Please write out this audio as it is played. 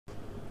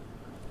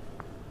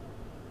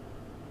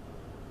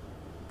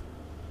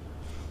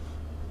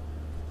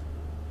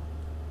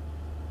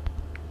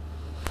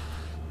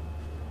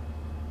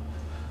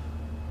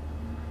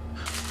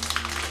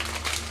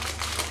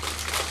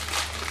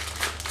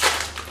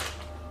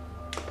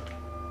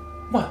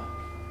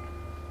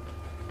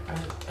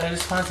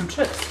just wanted some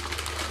chips.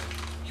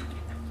 You can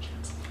have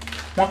chips.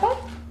 Want one?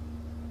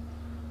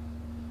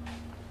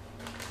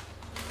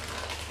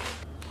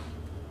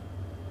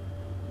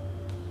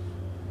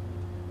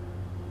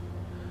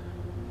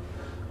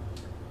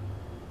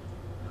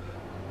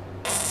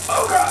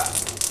 Oh God!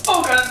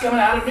 Oh God, it's coming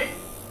out of me.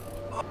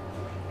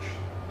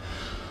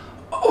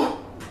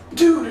 Oh,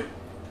 dude,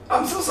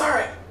 I'm so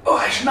sorry. Oh,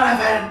 I should not have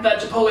had that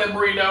Chipotle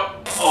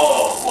burrito.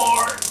 Oh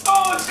Lord!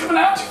 Oh, it's coming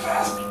out too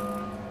fast.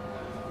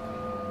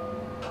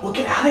 Well,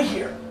 get out of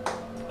here.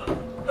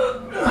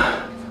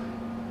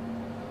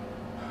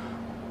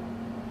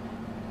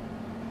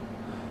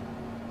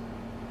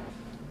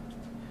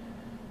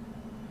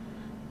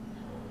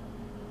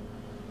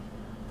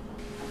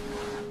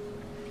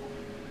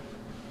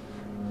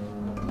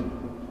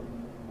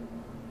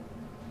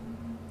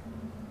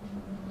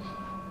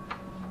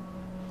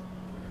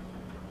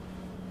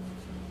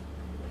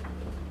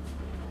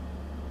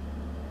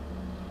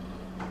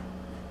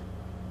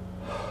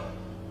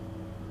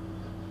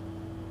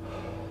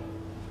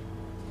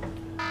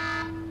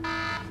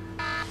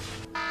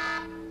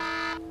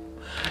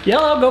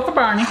 Yellow, go for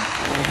Barney.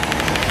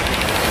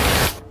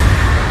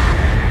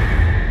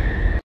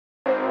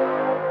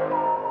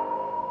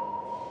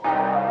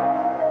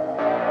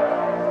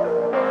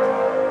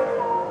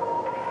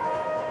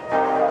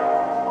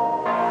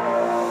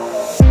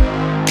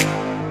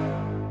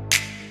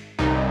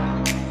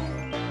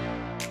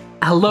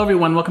 Hello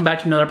everyone, welcome back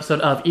to another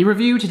episode of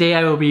E-Review. Today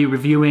I will be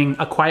reviewing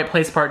A Quiet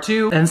Place Part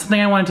 2, and something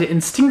I wanted to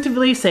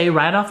instinctively say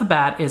right off the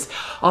bat is,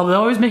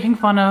 although I was making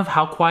fun of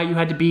how quiet you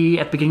had to be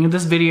at the beginning of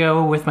this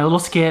video with my little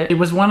skit, it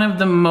was one of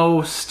the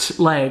most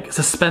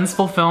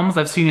suspenseful films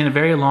I've seen in a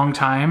very long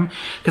time,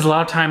 because a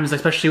lot of times,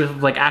 especially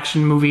with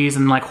action movies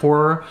and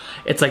horror,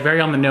 it's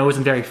very on the nose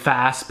and very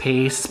fast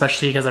paced,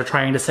 especially because they're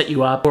trying to set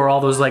you up for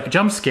all those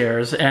jump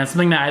scares. And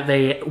something that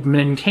they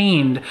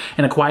maintained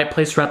in A Quiet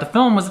Place throughout the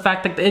film was the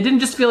fact that it didn't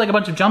just feel like a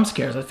bunch of jump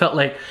scares. I felt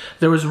like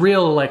there was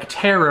real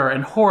terror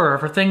and horror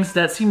for things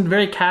that seemed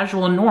very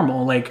casual and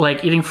normal,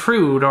 like eating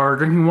fruit or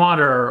drinking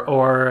water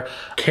or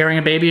carrying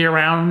a baby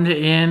around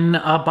in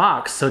a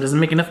box so it doesn't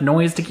make enough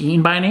noise to get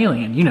eaten by an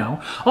alien, you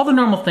know, all the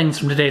normal things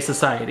from today's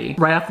society.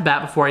 Right off the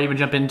bat, before I even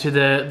jump into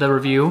the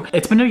review,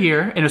 it's been a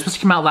year and it was supposed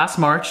to come out last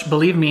March.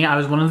 Believe me, I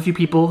was one of the few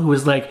people who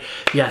was like,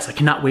 yes, I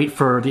cannot wait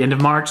for the end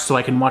of March so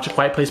I can watch A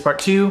Quiet Place Part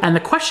 2. And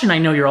the question I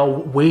know you're all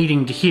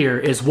waiting to hear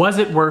is, was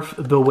it worth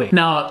the wait?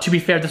 Now, to be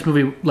fair, this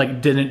movie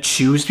didn't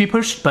choose to be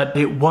pushed, but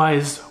it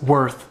was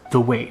worth the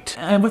wait.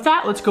 And with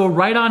that, let's go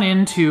right on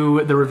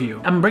into the review.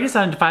 I'm gonna break this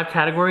down into 5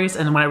 categories,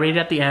 and then when I rate it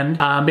at the end,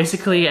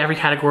 basically every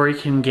category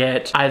can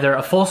get either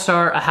a full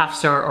star, a half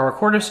star, or a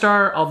quarter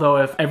star, although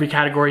if every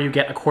category you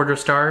get a quarter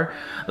star,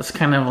 that's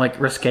kind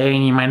of risque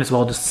and you might as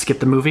well just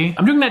skip the movie.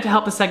 I'm doing that to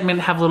help the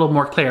segment have a little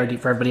more clarity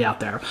for everybody out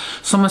there.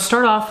 So I'm gonna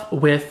start off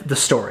with the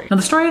story. Now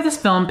the story of this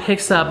film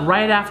picks up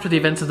right after the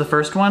events of the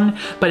first one,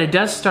 but it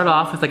does start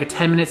off with a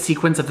 10-minute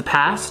sequence of the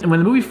past. And when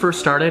the movie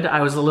first started,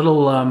 I was a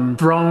little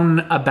thrown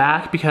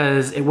aback because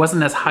it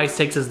wasn't as high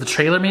stakes as the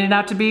trailer made it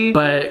out to be,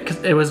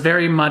 but it was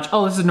very much,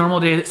 oh, this is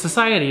normal day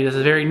society, this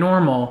is very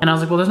normal. And I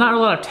was like, well, there's not a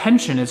lot of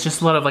tension, it's just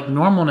a lot of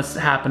normalness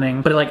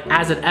happening. But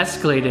as it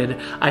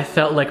escalated, I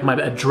felt my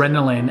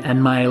adrenaline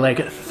and my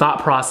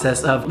thought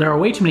process of there are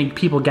way too many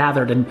people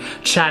gathered and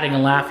chatting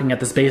and laughing at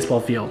this baseball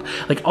field.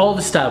 All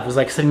the stuff was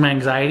setting my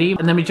anxiety.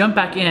 And then we jump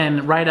back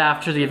in right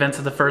after the events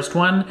of the first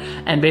one,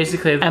 and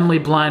basically Emily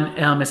Blunt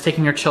is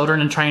taking her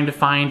children and trying to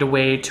find a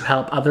way to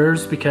help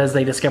others because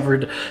they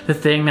discovered the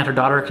thing that her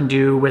daughter can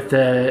do with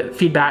the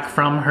feedback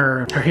from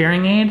her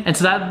hearing aid. And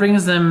so that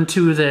brings them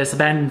to this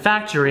abandoned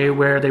factory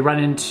where they run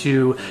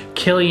into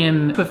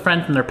Cillian, a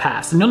friend from their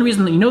past. And the only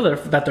reason that you know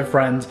that they're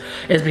friends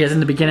is because in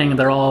the beginning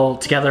they're all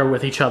together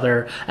with each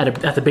other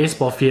at the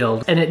baseball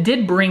field. And it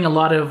did bring a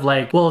lot of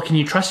well, can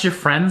you trust your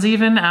friends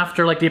even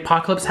after the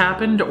apocalypse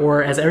happened?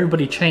 Or has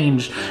everybody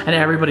changed and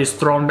everybody's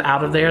thrown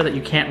out of there that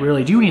you can't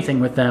really do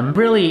anything with them?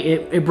 Really,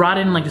 it brought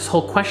in this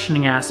whole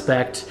questioning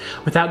aspect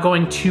without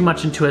going too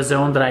much into a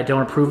zone that I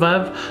don't approve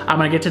of. I'm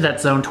gonna get to that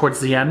zone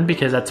towards the end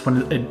because that's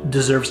when it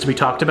deserves to be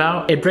talked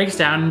about. It breaks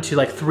down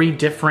into 3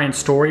 different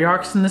story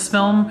arcs in this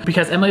film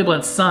because Emily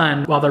Blunt's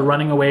son, while they're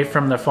running away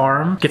from the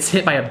farm, gets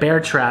hit by a bear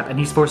trap and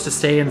he's supposed to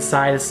stay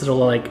inside this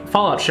little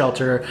fallout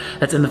shelter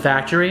that's in the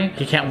factory.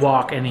 He can't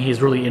walk and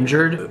he's really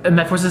injured, and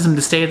that forces him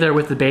to stay there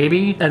with the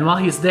baby. And while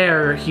he's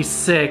there, he's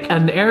sick,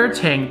 and the air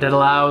tank that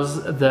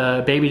allows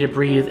the baby to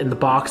breathe in the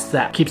box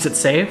that keeps it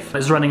safe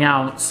is running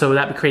out, so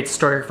that creates a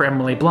story for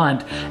Emily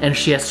Blunt, and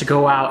she has to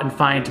go out and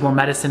find more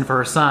medicine for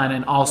her son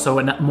and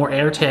also more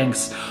air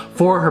tanks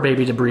for her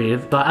baby to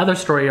breathe. The other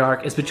story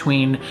arc is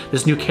between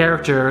this new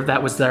character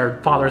that was their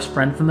father's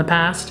friend from the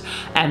past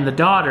and the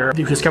daughter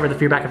who discovered the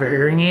feedback of her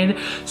hearing aid.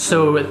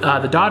 So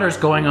the daughter's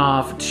going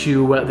off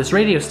to this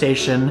radio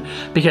station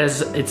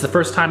because it's the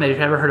first time they've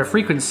ever heard a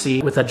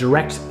frequency with a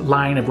direct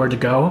line of where to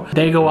go.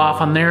 They go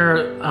off on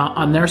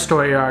their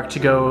story arc to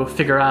go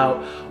figure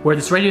out where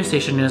this radio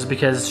station is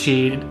because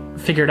she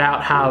figured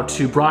out how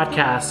to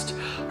broadcast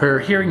her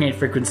hearing aid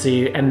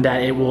frequency, and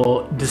that it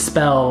will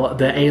dispel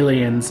the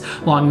aliens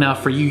long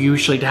enough for you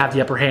usually to have the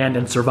upper hand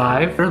and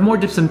survive. There were more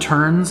dips and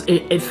turns.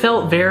 It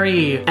felt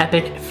very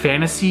epic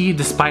fantasy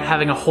despite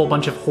having a whole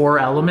bunch of horror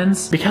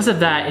elements. Because of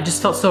that, it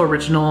just felt so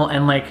original,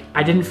 and like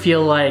I didn't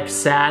feel like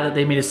sad that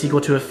they made a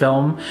sequel to a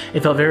film.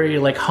 It felt very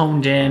like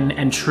honed in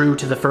and true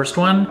to the first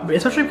one.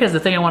 Especially because the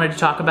thing I wanted to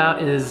talk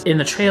about is in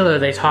the trailer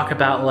they talk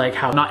about like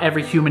how not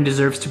every human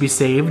deserves to be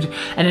saved,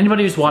 and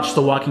anybody who's watched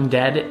The Walking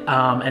Dead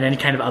and any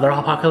kind of other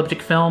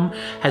apocalyptic film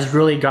has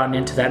really gotten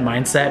into that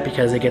mindset,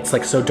 because it gets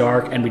like so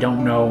dark and we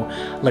don't know,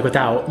 like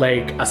without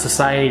like a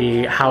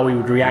society, how we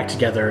would react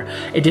together.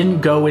 It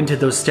didn't go into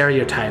those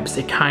stereotypes.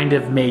 It kind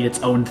of made its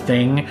own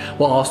thing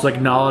while also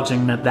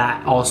acknowledging that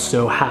that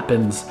also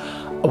happens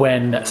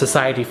when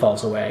society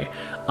falls away.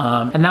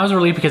 And that was a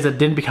relief because it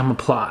didn't become a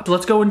plot. So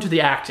let's go into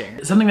the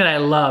acting. Something that I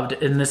loved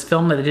in this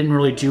film that I didn't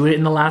really do it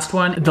in the last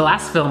one. The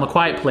last film, A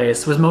Quiet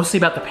Place, was mostly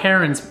about the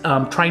parents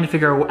trying to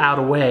figure out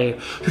a way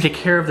to take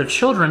care of their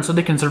children so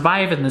they can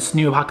survive in this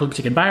new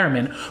apocalyptic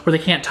environment where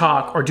they can't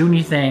talk or do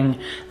anything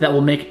that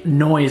will make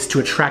noise to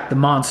attract the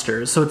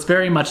monsters. So it's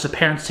very much the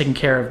parents taking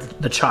care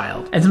of the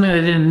child. And something they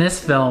did in this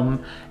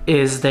film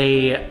is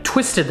they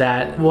twisted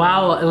that.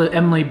 While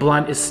Emily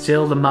Blunt is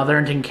still the mother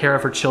and taking care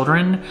of her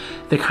children,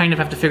 they kind of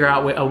have to figure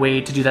out a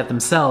way to do that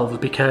themselves,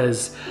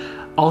 because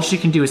all she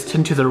can do is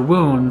tend to their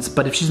wounds,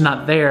 but if she's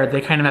not there, they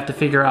kind of have to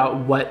figure out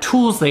what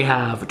tools they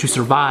have to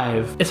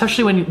survive.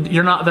 Especially when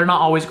they're not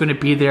always going to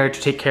be there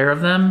to take care of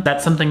them.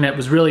 That's something that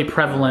was really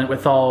prevalent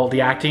with all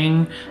the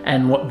acting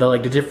and what the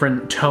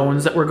different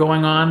tones that were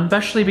going on.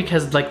 Especially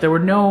because like there were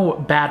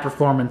no bad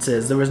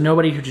performances. There was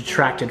nobody who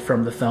detracted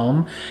from the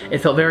film. It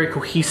felt very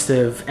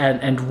cohesive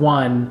and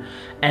one.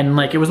 And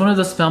like it was one of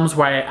those films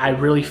where I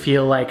really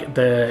feel like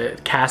the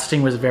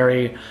casting was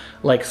very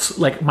like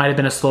might have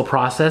been a slow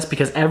process,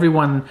 because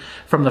everyone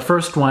from the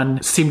first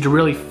one seemed to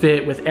really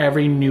fit with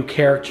every new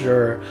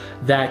character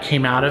that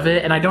came out of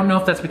it. And I don't know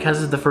if that's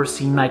because of the first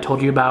scene I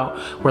told you about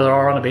where they're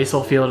all on a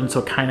baseball field and so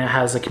it kind of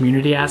has a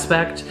community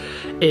aspect.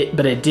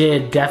 But it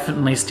did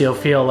definitely still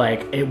feel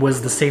like it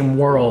was the same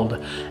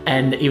world,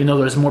 and even though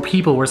there's more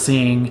people we're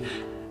seeing,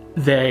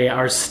 they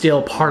are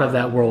still part of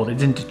that world. It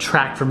didn't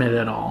detract from it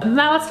at all.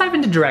 Now let's dive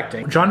into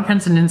directing. John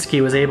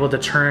Kransinski was able to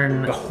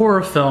turn a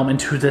horror film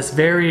into this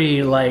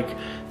very like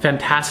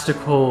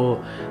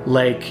fantastical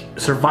like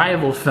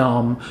survival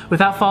film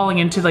without falling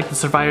into like the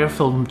survival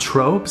film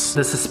tropes.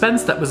 The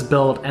suspense that was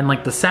built and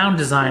like the sound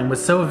design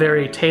was so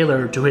very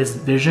tailored to his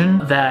vision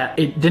that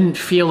it didn't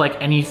feel like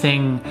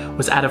anything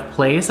was out of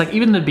place. Like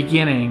even the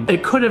beginning,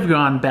 it could have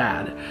gone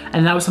bad,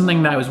 and that was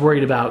something that I was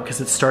worried about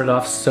because it started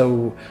off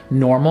so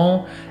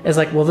normal. It's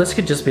like, well, this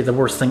could just be the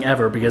worst thing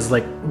ever, because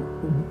like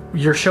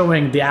you're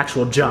showing the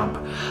actual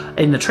jump.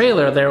 In the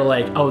trailer, they're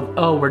like,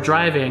 oh, we're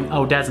driving,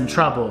 oh, Dad's in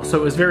trouble. So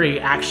it was very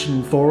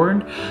action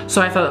forward.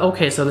 So I thought,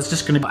 okay, so it's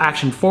just gonna be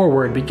action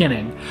forward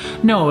beginning.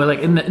 No, like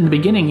in the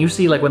beginning, you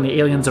see like when the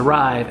aliens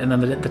arrive and then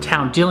the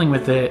town dealing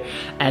with it,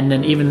 and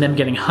then even them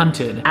getting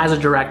hunted. As a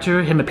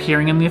director, him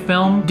appearing in the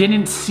film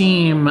didn't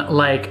seem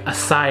like a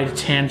side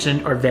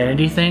tangent or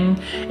vanity thing.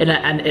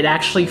 And it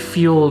actually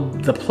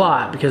fueled the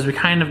plot, because we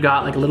kind of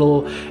got like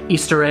little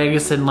Easter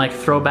eggs and like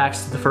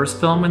throwbacks to the first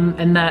film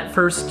in that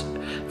first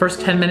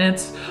 10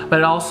 minutes, but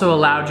it also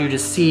allowed you to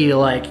see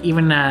like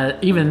even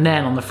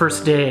then on the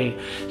first day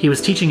he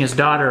was teaching his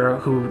daughter,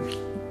 who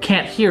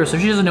can't hear, so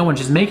she doesn't know when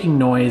she's making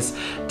noise,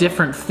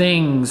 different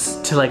things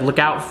to like look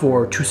out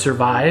for to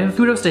survive.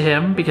 Kudos to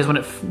him, because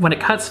when it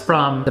cuts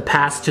from the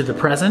past to the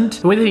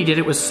present, the way that he did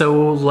it was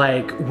so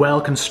like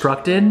well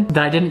constructed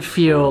that I didn't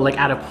feel like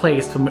out of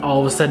place when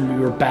all of a sudden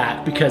we were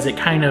back, because it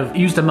kind of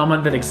used a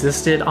moment that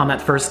existed on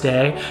that first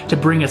day to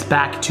bring us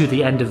back to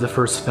the end of the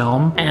first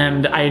film,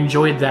 and I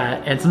enjoyed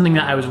that. And something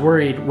that I was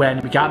worried when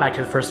we got back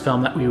to the first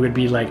film, that we would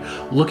be like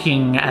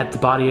looking at the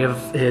body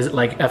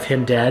of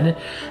him dead.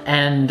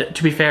 And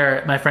to be fair,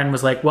 my friend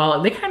was like,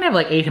 well, they kind of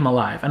like ate him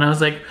alive. And I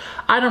was like,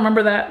 I don't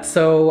remember that,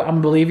 so I'm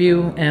gonna believe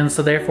you. And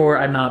so therefore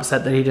I'm not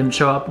upset that he didn't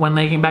show up when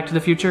they came back to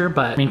the future,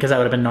 but I mean, because that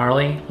would have been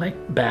gnarly,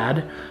 like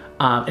bad.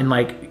 In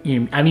like,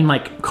 I mean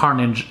like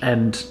carnage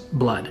and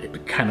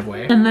blood kind of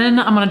way. And then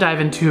I'm gonna dive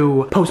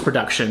into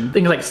post-production.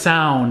 Things like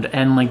sound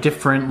and like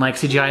different like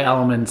CGI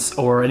elements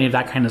or any of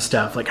that kind of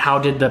stuff. Like how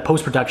did the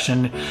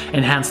post-production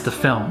enhance the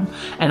film?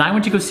 And I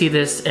went to go see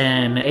this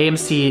in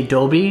AMC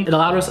Dolby. It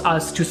allowed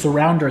us to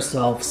surround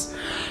ourselves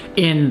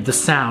in the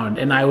sound,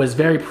 and I was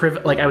very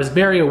I was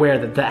very aware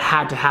that that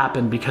had to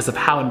happen because of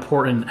how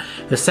important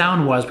the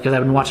sound was, because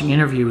I've been watching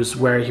interviews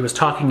where he was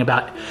talking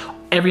about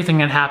everything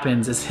that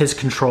happens is his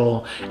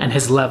control and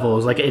his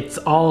levels. Like it's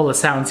all a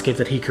soundscape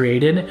that he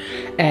created,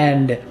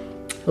 and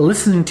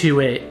listening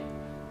to it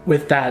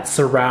with that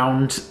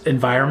surround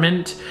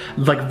environment,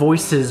 like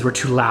voices were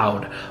too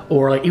loud,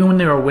 or like even when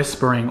they were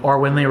whispering, or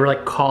when they were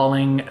like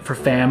calling for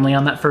family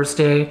on that first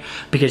day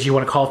because you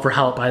want to call for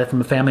help either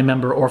from a family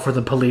member or for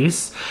the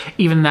police,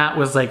 even that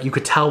was like, you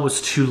could tell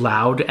was too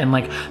loud. And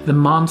like the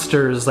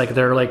monsters, like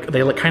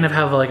they like kind of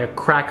have like a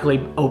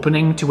crackly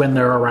opening to when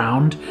they're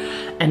around,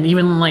 and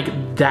even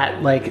like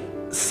that like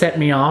set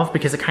me off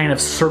because it kind of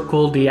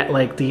circled the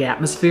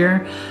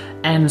atmosphere.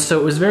 And so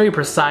it was very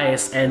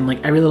precise, and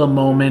like every little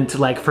moment,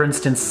 like for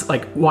instance,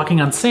 like walking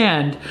on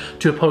sand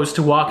to opposed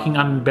to walking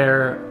on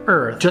bare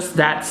earth, just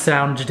that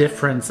sound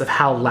difference of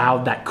how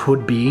loud that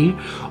could be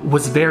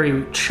was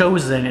very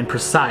chosen and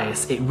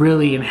precise. It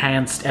really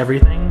enhanced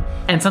everything.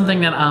 And something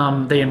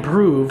that they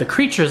improved, the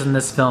creatures in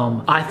this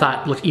film, I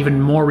thought looked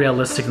even more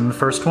realistic than the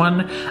first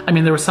one. I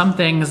mean, there were some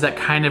things that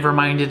kind of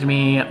reminded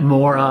me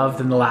more of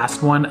than the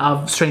last one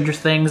of Stranger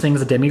Things,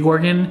 a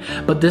Demogorgon,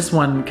 but this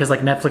one, because like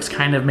Netflix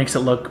kind of makes it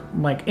look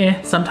like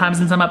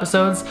sometimes in some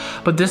episodes,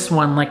 but this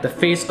one, like the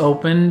face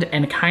opened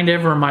and it kind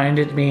of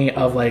reminded me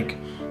of like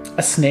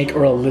a snake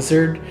or a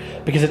lizard,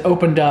 because it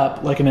opened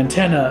up like an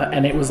antenna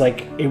and it was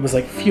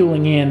like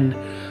fueling in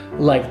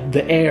like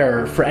the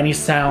air for any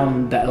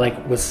sound that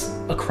like was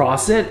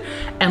across it.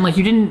 And like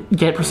you didn't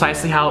get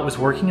precisely how it was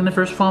working in the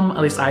first film,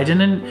 at least I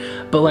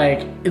didn't, but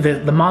like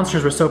the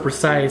monsters were so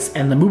precise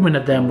and the movement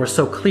of them were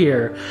so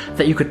clear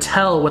that you could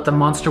tell what the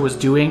monster was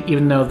doing,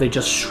 even though they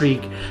just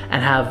shriek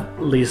and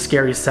have these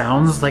scary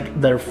sounds. Like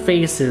their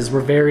faces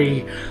were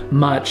very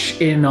much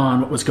in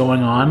on what was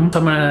going on. So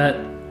I'm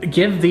gonna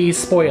give these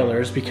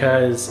spoilers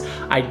because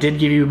I did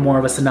give you more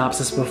of a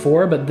synopsis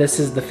before, but this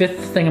is the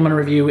fifth thing I'm gonna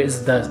review,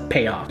 is the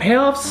payoff.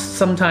 Payoffs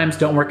sometimes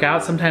don't work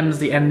out. Sometimes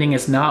the ending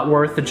is not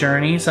worth the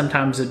journey.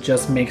 Sometimes it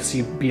just makes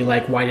you be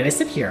like, why did I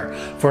sit here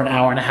for an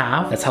hour and a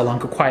half? That's how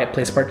long A Quiet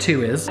Place Part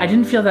 2 is. I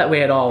didn't feel that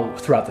way at all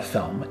throughout the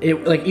film.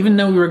 It, like, even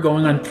though we were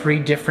going on 3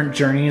 different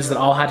journeys that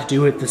all had to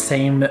do with the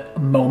same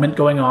moment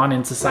going on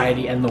in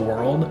society and the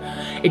world,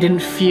 it didn't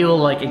feel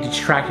like it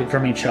detracted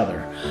from each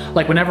other.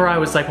 Like whenever I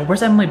was like, well,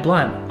 where's Emily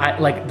Blunt?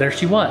 Like there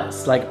she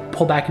was, like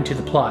pull back into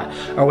the plot.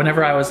 Or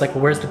whenever I was like,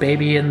 well, where's the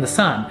baby and the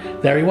son?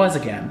 There he was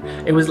again.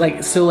 It was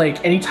like, so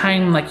like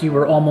anytime like you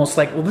were almost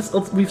like,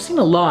 well, we've seen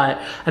a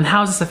lot, and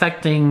how is this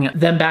affecting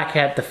them back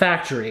at the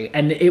factory?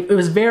 And it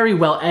was very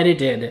well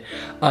edited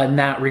in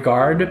that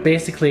regard.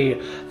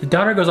 Basically, the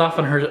daughter goes off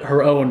on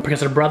her own because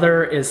her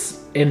brother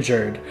is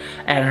injured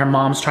and her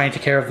mom's trying to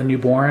take care of the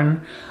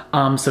newborn.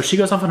 So she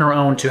goes off on her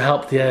own to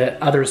help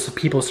the other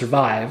people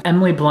survive.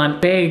 Emily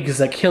Blunt begs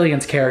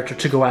Cillian's character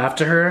to go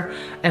after her,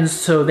 and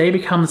so they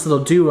become this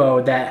little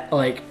duo that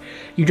like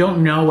you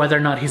don't know whether or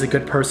not he's a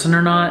good person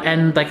or not.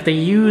 And like they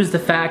use the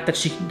fact that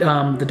she,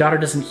 the daughter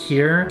doesn't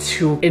hear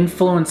to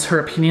influence her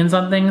opinions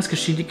on things, because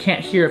she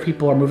can't hear if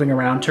people are moving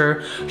around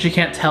her. She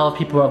can't tell if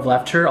people have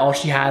left her. All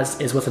she has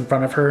is what's in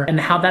front of her, and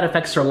how that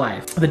affects her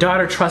life. The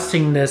daughter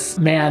trusting this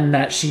man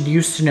that she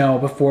used to know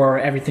before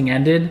everything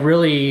ended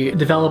really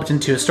developed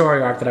into a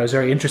story arc that I was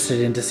very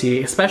interested in to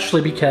see,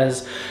 especially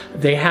because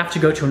they have to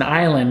go to an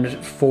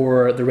island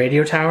for the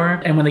radio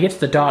tower, and when they get to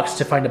the docks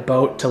to find a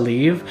boat to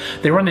leave,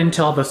 they run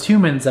into all those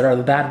humans that are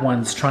the bad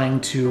ones trying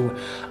to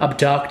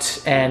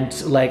abduct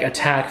and like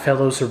attack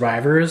fellow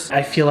survivors.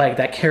 I feel like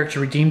that character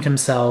redeemed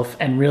himself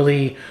and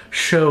really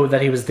showed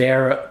that he was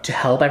there to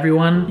help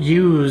everyone.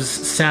 Use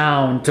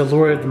sound to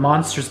lure the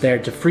monsters there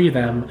to free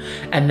them,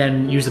 and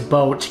then use a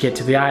boat to get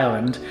to the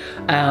island.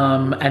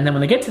 And then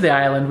when they get to the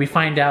island, we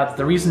find out that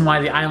the reason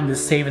why the island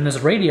is safe in this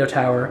radio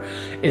tower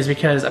is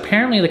because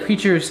apparently the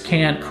creatures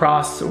can't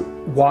cross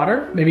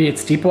water. Maybe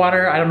it's deep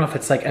water. I don't know if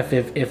it's like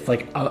if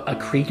like a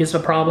creek is a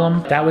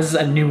problem. That was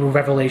a new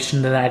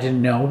revelation that I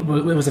didn't know.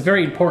 It was a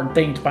very important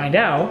thing to find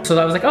out. So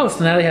I was like, oh,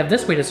 so now they have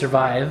this way to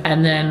survive.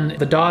 And then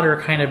the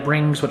daughter kind of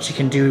brings what she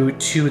can do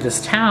to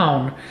this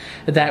town.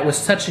 That was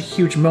such a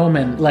huge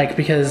moment, like,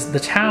 because the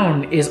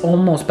town is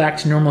almost back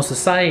to normal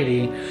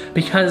society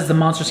because the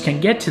monsters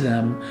can't get to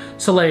them.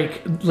 So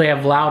like they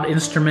have loud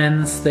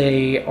instruments,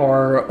 they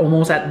are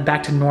almost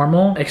back to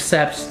normal,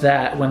 except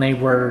that when they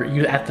were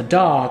at the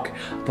dock,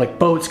 like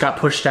boats got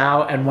pushed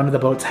out and one of the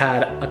boats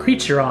had a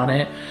creature on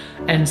it.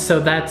 And so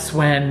that's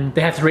when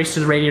they have to race to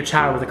the radio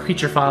tower with a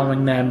creature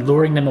following them,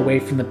 luring them away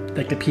from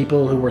the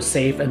people who were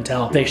safe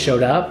until they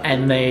showed up.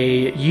 And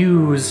they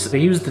use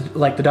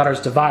the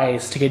daughter's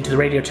device to get into the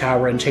radio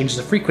tower and change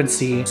the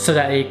frequency so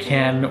that it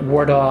can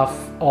ward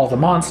off all the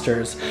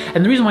monsters.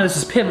 And the reason why this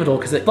is pivotal,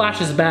 because it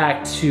flashes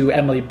back to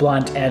Emily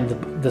Blunt and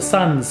the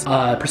son's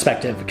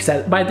perspective.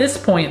 Because by this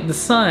point, the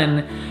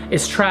son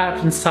is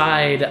trapped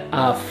inside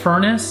a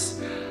furnace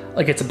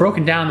like it's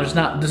broken down,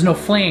 there's no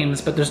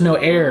flames, but there's no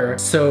air.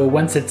 So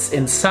once it's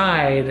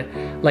inside,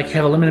 like you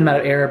have a limited amount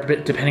of air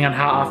depending on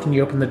how often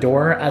you open the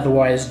door,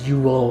 otherwise you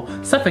will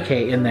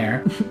suffocate in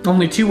there.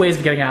 Only two ways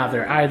of getting out of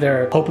there,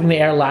 either hoping the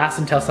air lasts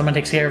until someone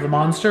takes care of the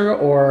monster,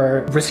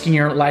 or risking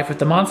your life with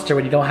the monster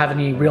when you don't have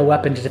any real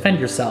weapon to defend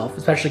yourself,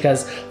 especially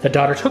because the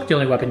daughter took the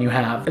only weapon you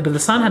have. But the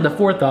son had the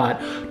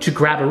forethought to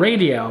grab a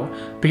radio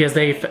because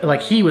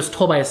he was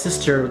told by his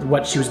sister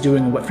what she was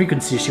doing and what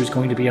frequency she was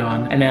going to be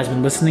on, and has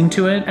been listening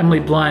to it. Emily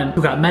Blunt,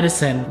 who got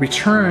medicine,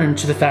 returned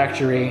to the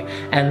factory,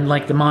 and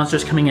like the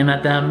monster's coming in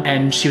at them,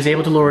 and she was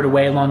able to lure it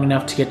away long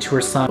enough to get to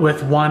her son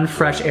with one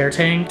fresh air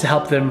tank to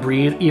help them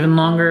breathe even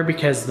longer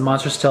because the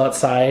monster's still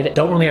outside.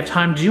 Don't really have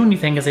time to do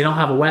anything because they don't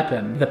have a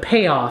weapon. The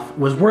payoff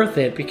was worth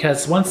it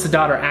because once the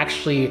daughter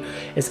actually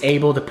is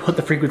able to put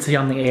the frequency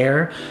on the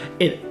air,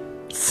 it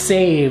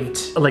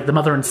saved like the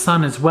mother and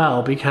son as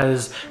well,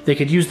 because they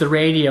could use the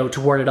radio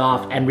to ward it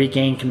off and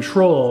regain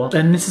control.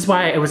 And this is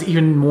why it was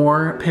even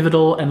more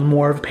pivotal and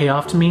more of a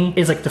payoff to me,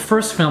 is like the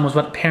first film was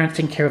what parents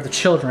taking care of the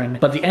children,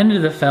 but the end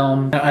of the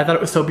film, I thought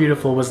it was so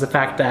beautiful, was the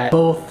fact that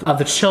both of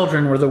the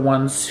children were the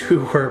ones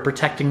who were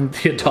protecting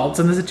the adults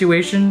in the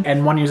situation,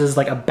 and one uses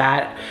like a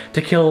bat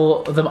to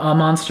kill the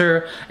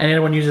monster and the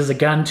other one uses a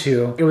gun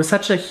too. It was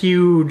such a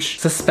huge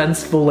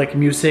suspenseful like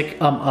music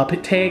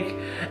uptake,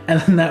 and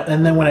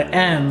then when it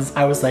ends,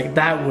 I was like,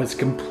 that was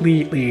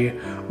completely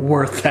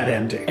worth that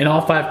ending. In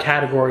all 5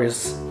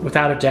 categories,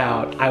 without a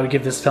doubt, I would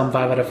give this film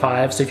 5 out of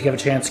 5. So if you have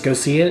a chance, go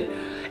see it.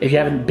 If you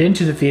haven't been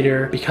to the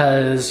theater,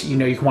 because you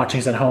know you can watch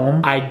things at home,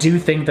 I do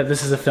think that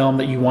this is a film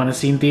that you want to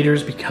see in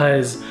theaters,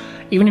 because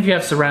even if you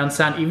have surround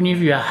sound, even if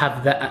you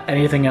have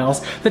anything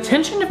else, the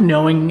tension of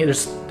knowing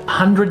there's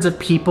hundreds of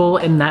people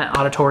in that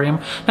auditorium,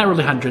 not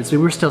really hundreds, we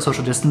were still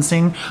social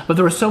distancing, but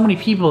there were so many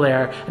people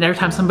there, and every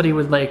time somebody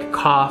would like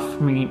cough,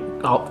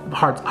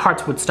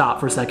 hearts would stop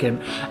for a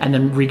second and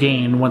then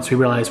regain once we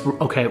realized,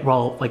 okay, we're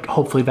all like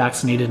hopefully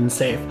vaccinated and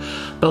safe.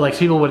 But like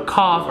people would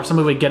cough, or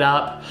somebody would get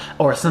up,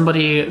 or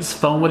somebody's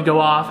phone would go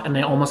off and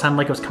they almost sounded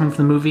like it was coming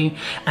from the movie,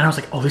 and I was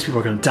like, oh, these people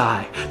are gonna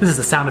die. This is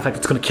the sound effect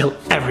that's gonna kill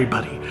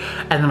everybody.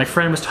 And then my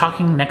friend was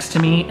talking next to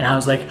me and I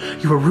was like,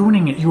 you are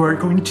ruining it. You are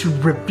going to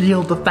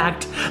reveal the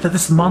fact that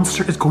this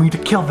monster is going to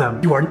kill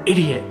them. You are an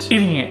idiot.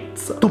 Idiot.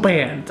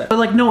 Stupid. But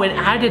like, no, it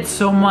added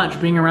so much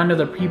being around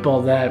other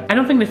people that I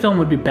don't think the film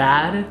would be bad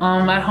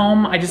at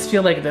home. I just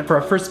feel like that for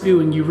a first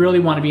viewing, you really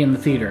want to be in the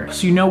theater,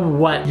 so you know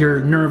what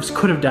your nerves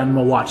could have done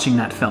while watching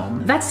that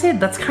film. That's it.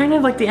 That's kind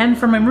of like the end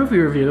for my movie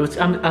review.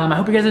 I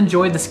hope you guys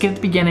enjoyed the skit at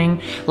the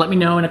beginning. Let me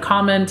know in a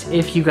comment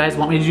if you guys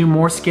want me to do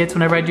more skits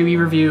whenever I do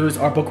e-reviews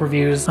or book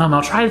reviews.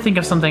 I'll try to think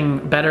of something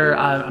better.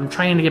 I'm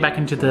trying to get back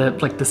into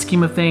the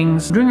scheme of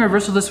things. I'm doing a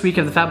reversal this week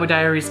of the Fatboy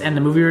Diaries and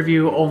the movie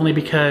review only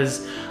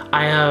because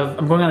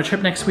I'm going on a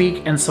trip next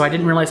week, and so I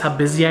didn't realize how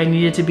busy I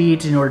needed to be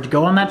in order to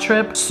go on that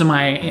trip. So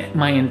my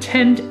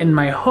intent and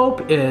my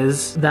hope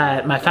is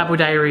that my Fatboy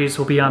Diaries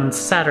will be on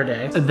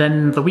Saturday. And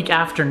then the week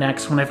after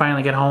next, when I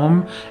finally get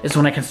home, is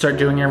when I can start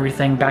doing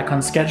everything back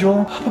on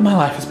schedule. But my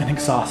life has been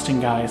exhausting,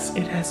 guys.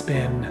 It has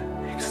been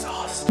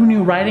exhausting. Who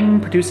knew writing,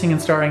 producing,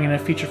 and starring in a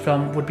feature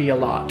film would be a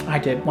lot? I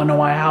did. Wanna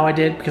know how I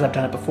did? Because I've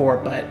done it before,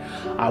 but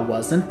I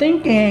wasn't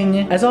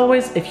thinking. As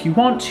always, if you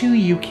want to,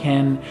 you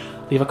can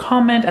leave a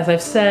comment. As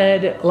I've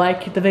said,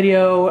 like the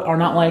video or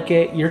not like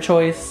it, your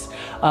choice.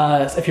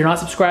 If you're not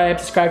subscribed,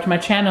 subscribe to my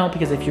channel,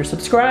 because if you're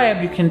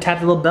subscribed, you can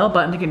tap the little bell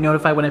button to get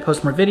notified when I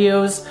post more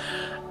videos,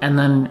 and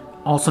then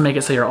also make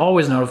it so you're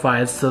always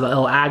notified, so the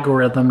little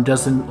algorithm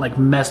doesn't like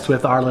mess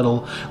with our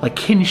little like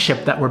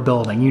kinship that we're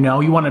building. You know,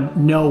 you want to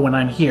know when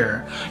I'm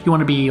here. You want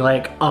to be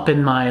like up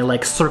in my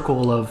like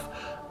circle of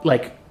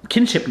like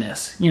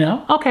kinshipness, you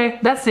know? Okay,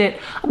 that's it.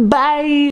 Bye!